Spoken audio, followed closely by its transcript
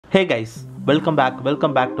Hey guys, welcome back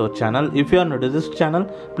to our channel. If you are new to this channel,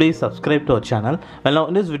 please subscribe to our channel. Well, now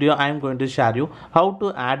in this video I am going to share you how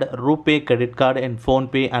to add rupay credit card in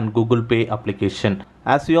Phonepe and Google Pay application.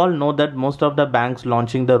 As you all know that most of the banks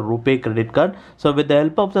launching the rupay credit card. So with the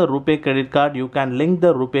help of the rupay credit card, you can link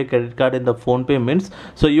the rupay credit card in the Phonepe means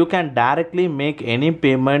so you can directly make any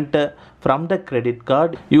payment from the credit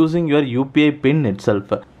card using your UPI pin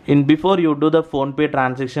itself. Before you do the Phonepe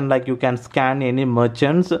transaction, like you can scan any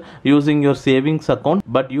merchants using your savings account,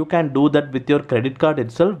 but you can do that with your credit card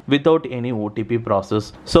itself without any OTP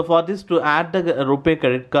process. So for this, to add the rupay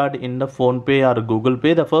credit card in the Phonepe or Google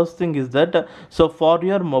Pay, the first thing is that so for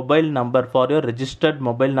your mobile number, for your registered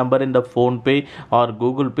mobile number in the Phonepe or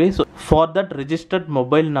Google Pay, so for that registered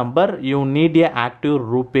mobile number you need a active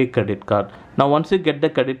rupay credit card. Now once you get the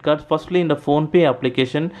credit card, firstly in the Phonepe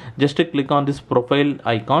application, just click on this profile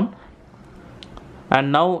icon,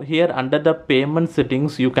 and now here under the payment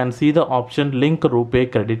settings you can see the option link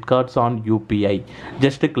rupay credit cards on UPI.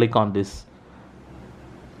 Just click on this.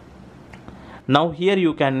 Now here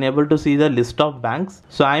you can able to see the list of banks.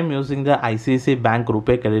 So I am using the ICICI Bank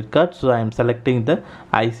rupay credit card, so I am selecting the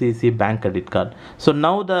ICICI Bank credit card. So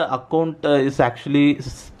now the account is actually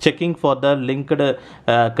checking for the linked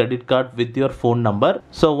credit card with your phone number.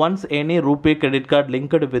 So once any rupay credit card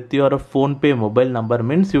linked with your Phonepe mobile number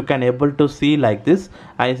means you can able to see like this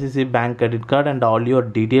ICICI Bank credit card and all your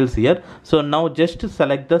details here. So now just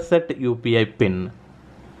select the set UPI pin.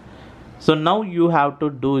 So now you have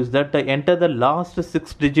to do is that enter the last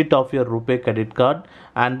 6 digit of your rupay credit card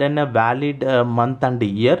and then a valid month and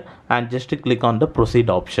year, and just click on the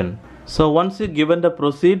proceed option. So once you given the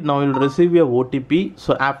proceed, now you'll receive your OTP.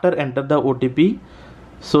 So after enter the OTP,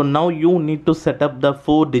 so now you need to set up the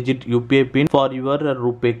 4-digit UPI pin for your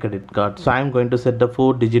rupay credit card. So I'm going to set the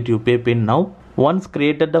 4-digit UPI pin now. Once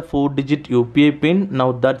created the 4-digit UPI pin,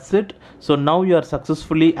 now that's it. So now you are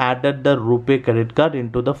successfully added the rupay credit card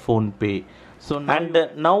into the Phonepe. So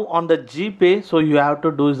now on the GPay, so you have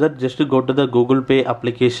to do is that just to go to the Google Pay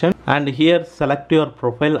application and here select your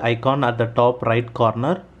profile icon at the top right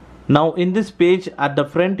corner. Now in this page at the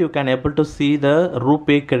front you can able to see the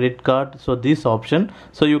rupay credit card, so this option,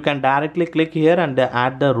 so you can directly click here and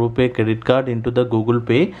add the rupay credit card into the Google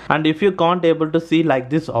Pay. And if you can't able to see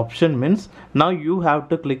like this option means now you have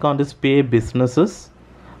to click on this pay businesses,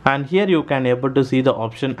 and here you can able to see the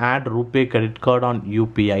option add rupay credit card on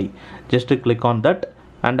UPI. Just to click on that,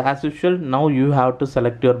 and as usual now you have to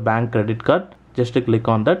select your bank credit card. Just to click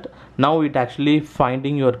on that. Now it actually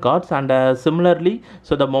finding your cards, and similarly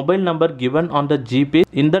so the mobile number given on the GPay,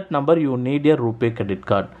 in that number you need a rupay credit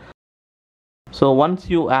card. So once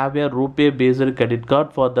you have a rupay based credit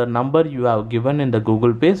card for the number you have given in the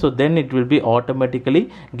Google Pay, so then it will be automatically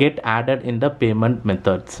get added in the payment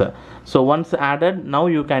methods. So once added, now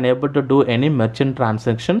you can able to do any merchant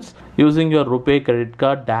transactions using your rupay credit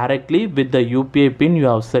card directly with the UPI pin you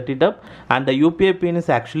have set it up. And the UPI pin is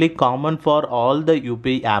actually common for all the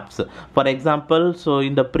UPI apps. For example, so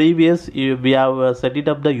in the previous we have set it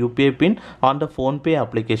up the UPI pin on the Phonepe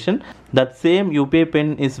application. That same UPI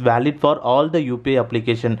pin is valid for all the UPI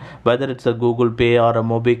application, whether it's a Google Pay or a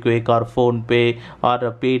MobiKwik or Phonepe or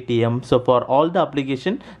a Paytm. So for all the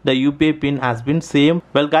application the UPI pin has been same.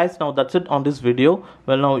 Well guys, now that's it on this video.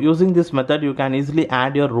 Well, now using this method you can easily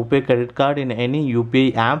add your rupay credit card in any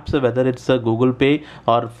UPI apps, whether it's a Google Pay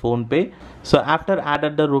or Phonepe. So after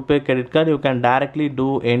added the rupay credit card, you can directly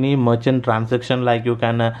do any merchant transaction, like you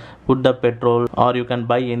can put the petrol or you can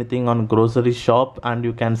buy anything on grocery shop, and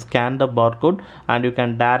you can scan the barcode and you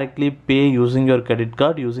can directly pay using your credit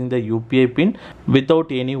card using the UPI pin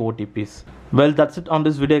without any OTPs. Well, that's it on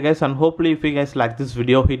this video guys, and hopefully if you guys like this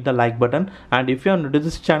video, hit the like button, and if you are new to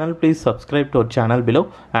this channel, please subscribe to our channel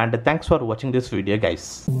below, and thanks for watching this video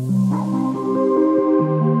guys.